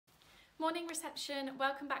Morning reception,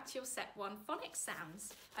 welcome back to your set 1 phonics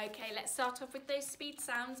sounds. Okay, let's start off with those speed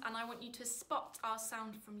sounds and I want you to spot our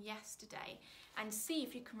sound from yesterday and see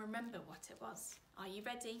if you can remember what it was. Are you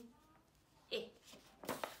ready? I,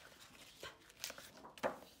 p,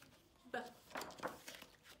 b,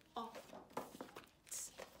 o, t,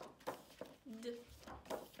 d,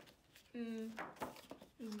 m,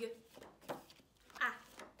 g, a,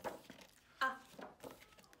 k,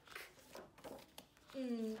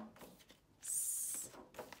 n,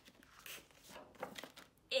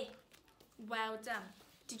 Well done.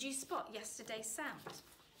 Did you spot yesterday's sound?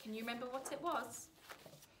 Can you remember what it was?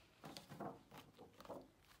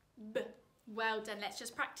 B. Well done. Let's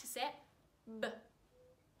just practice it. B.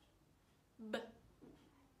 B.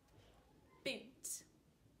 Boot.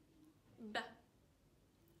 B.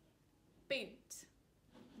 Boot.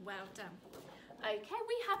 Well done. Okay,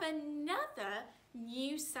 we have another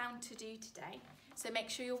new sound to do today. So make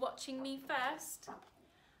sure you're watching me first.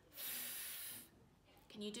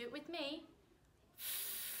 Can you do it with me?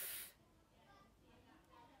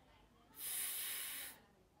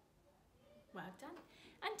 Well done.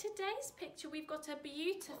 And today's picture, we've got a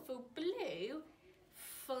beautiful blue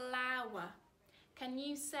flower. Can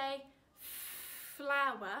you say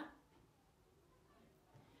flower?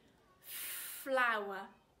 Flower.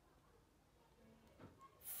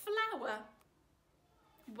 Flower.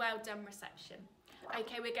 Well done, reception.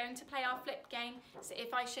 Okay, we're going to play our flip game. So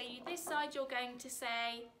if I show you this side, you're going to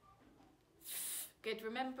say f. Good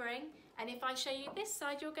remembering. And if I show you this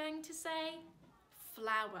side, you're going to say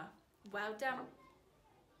flower. Well done.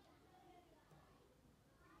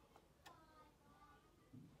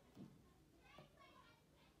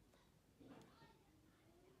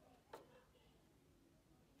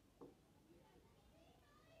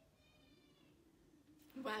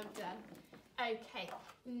 Well done. Okay,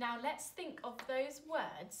 now let's think of those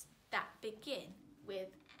words that begin with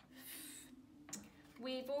f.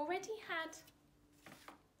 We've already had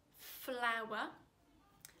flower,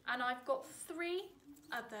 and I've got 3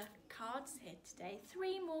 other cards here today,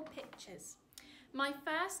 3 more pictures. My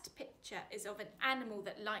first picture is of an animal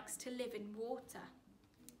that likes to live in water.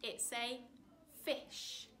 It's a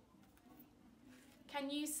fish. Can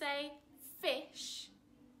you say fish?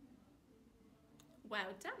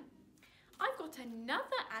 Well done. I've got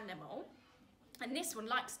another animal, and this one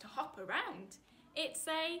likes to hop around. It's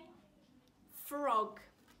a frog.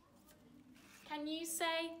 Can you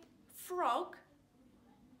say frog?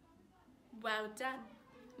 Well done.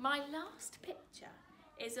 My last picture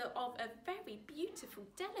is of a very beautiful,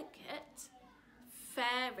 delicate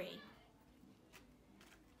fairy.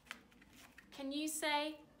 Can you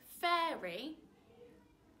say fairy?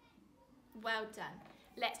 Well done.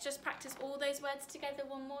 Let's just practice all those words together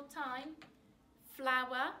one more time.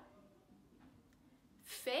 Flower,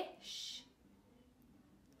 fish,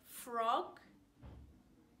 frog,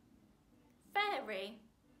 fairy.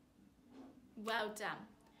 Well done.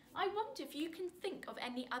 I wonder if you can think of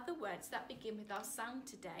any other words that begin with our sound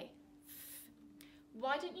today.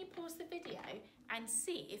 Why don't you pause the video and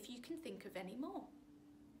see if you can think of any more.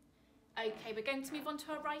 Okay, we're going to move on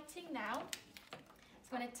to our writing now.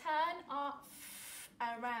 So I'm going to turn our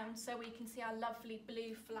around so we can see our lovely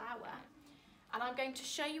blue flower. And I'm going to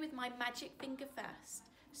show you with my magic finger first.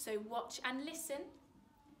 So watch and listen.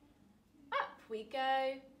 Up we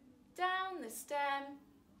go, down the stem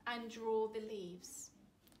and draw the leaves.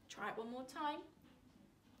 Try it one more time.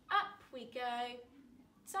 Up we go,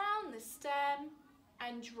 down the stem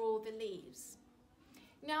and draw the leaves.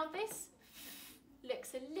 Now this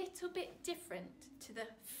looks a little bit different to the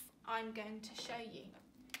I'm going to show you,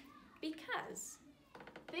 because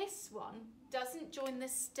this one doesn't join the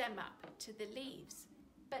stem up to the leaves,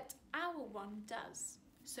 but our one does.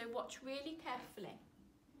 So watch really carefully.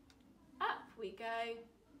 Up we go,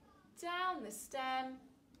 down the stem,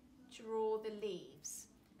 draw the leaves.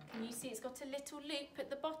 Can you see it's got a little loop at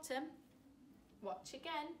the bottom? Watch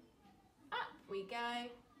again. Up we go,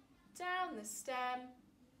 down the stem,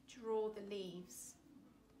 draw the leaves.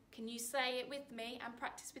 Can you say it with me and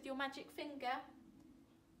practice with your magic finger?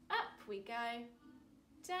 Up we go,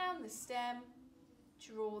 down the stem,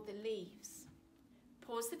 draw the leaves.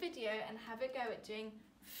 Pause the video and have a go at doing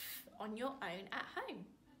on your own at home.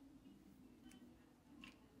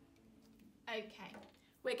 Okay,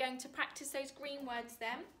 we're going to practice those green words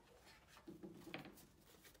then.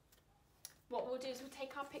 What we'll do is we'll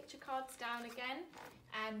take our picture cards down again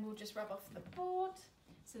and we'll just rub off the board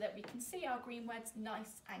so that we can see our green words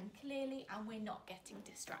nice and clearly and we're not getting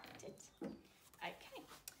distracted. Okay,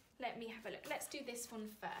 let me have a look. Let's do this one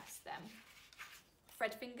first then.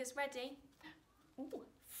 Fred fingers ready. Ooh,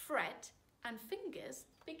 Fred and fingers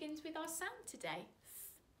begins with our sound today.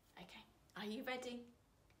 Okay, are you ready?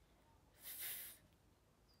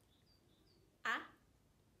 A.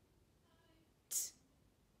 T.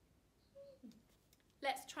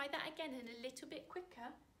 Let's try that again and a little bit quicker.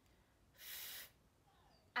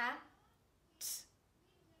 A. T.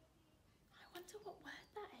 I wonder what word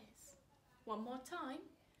that is. One more time.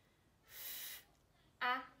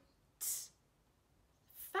 A. T.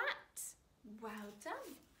 Fat. Well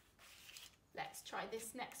done. Let's try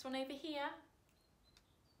this next one over here.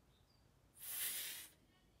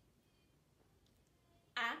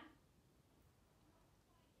 A.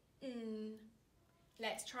 N.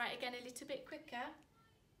 Let's try it again a little bit quicker.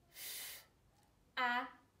 A.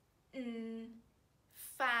 N.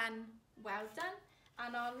 Fan. Well done.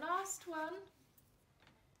 And our last one.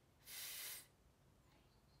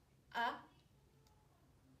 A.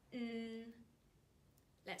 N.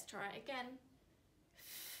 Let's try it again.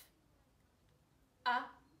 A.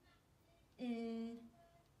 N.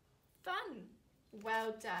 Fun.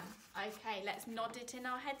 Well done. Okay, let's nod it in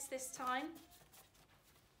our heads this time.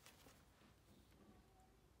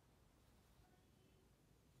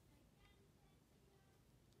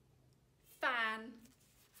 Fan.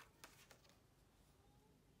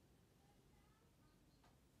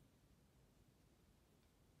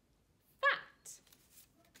 Fat.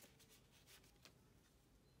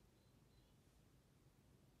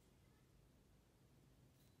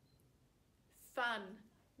 Fun.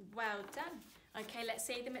 Well done. Okay, let's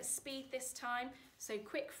say them at speed this time. So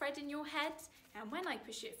quick, Fred, in your head. And when I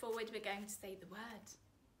push it forward, we're going to say the word.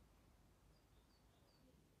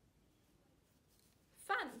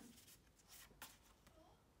 Fun.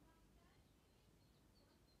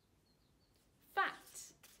 Fat.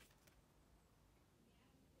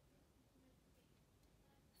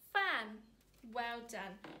 Fan. Well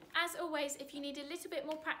done. As always, if you need a little bit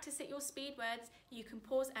more practice at your speed words, you can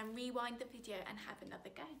pause and rewind the video and have another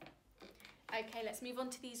go. Okay, let's move on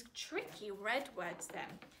to these tricky red words then.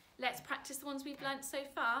 Let's practice the ones we've learnt so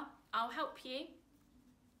far. I'll help you.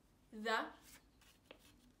 The,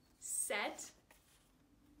 said,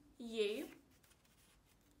 you,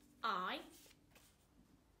 I,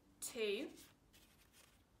 to,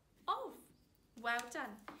 of. Well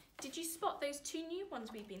done. Did you spot those two new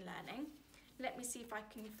ones we've been learning? Let me see if I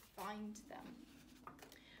can find them.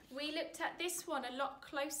 We looked at this one a lot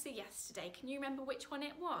closer yesterday. Can you remember which one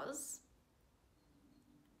it was?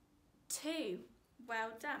 To.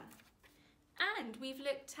 Well done. And we've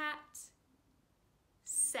looked at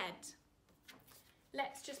said.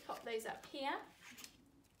 Let's just pop those up here.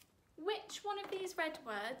 Which one of these red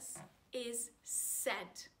words is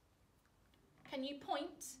said? Can you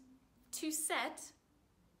point to said?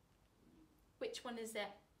 Which one is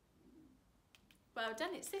it? Well done,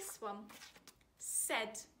 it's this one.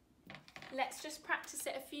 Said. Let's just practice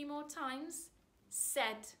it a few more times.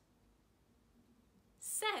 Said.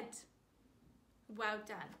 Said. Well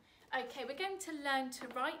done. Okay, we're going to learn to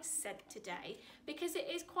write said today because it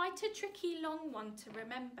is quite a tricky long one to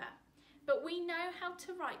remember. But we know how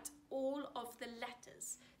to write all of the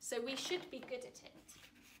letters, so we should be good at it.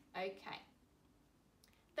 Okay.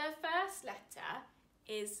 The first letter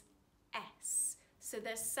is S. So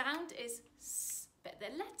the sound is S, but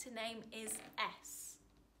the letter name is S.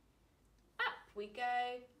 Up we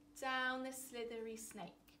go, down the slithery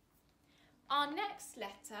snake. Our next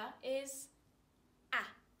letter is A.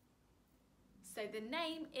 So the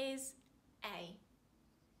name is A.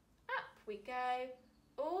 Up we go,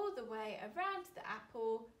 all the way around the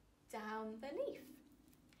apple, down the leaf.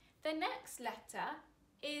 The next letter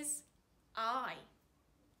is I.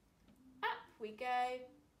 Up we go,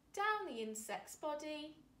 down the insect's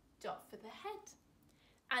body, dot for the head.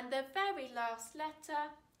 And the very last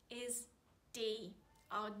letter is D,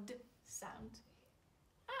 our D sound.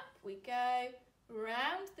 Up we go,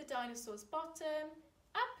 round the dinosaur's bottom,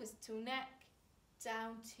 up his till neck,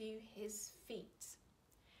 down to his feet.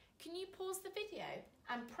 Can you pause the video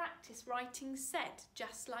and practice writing said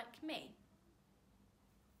just like me?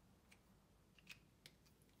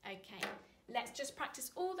 Okay, let's just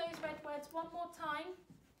practice all those red words one more time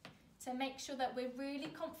to make sure that we're really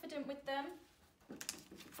confident with them.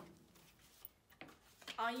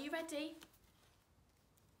 Are you ready?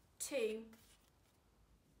 To,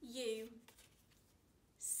 you,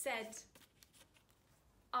 said,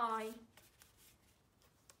 I,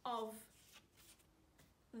 of,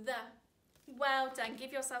 the. Well done.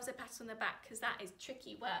 Give yourselves a pat on the back because that is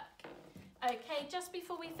tricky work. Okay, just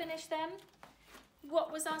before we finish them,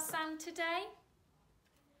 what was our sound today?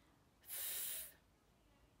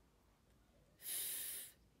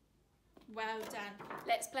 Well done.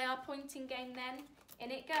 Let's play our pointing game then.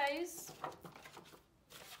 In it goes.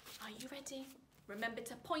 Are you Ready? Remember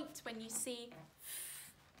to point when you see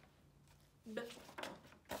b, p,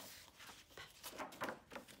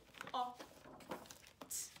 o,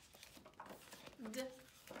 t, d.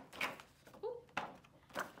 Ooh,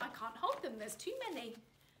 I can't hold them, there's too many.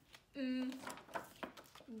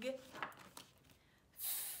 G.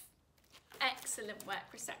 Excellent work,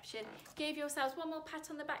 reception. Give yourselves one more pat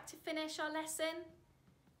on the back to finish our lesson.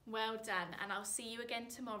 Well done, and I'll see you again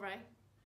tomorrow.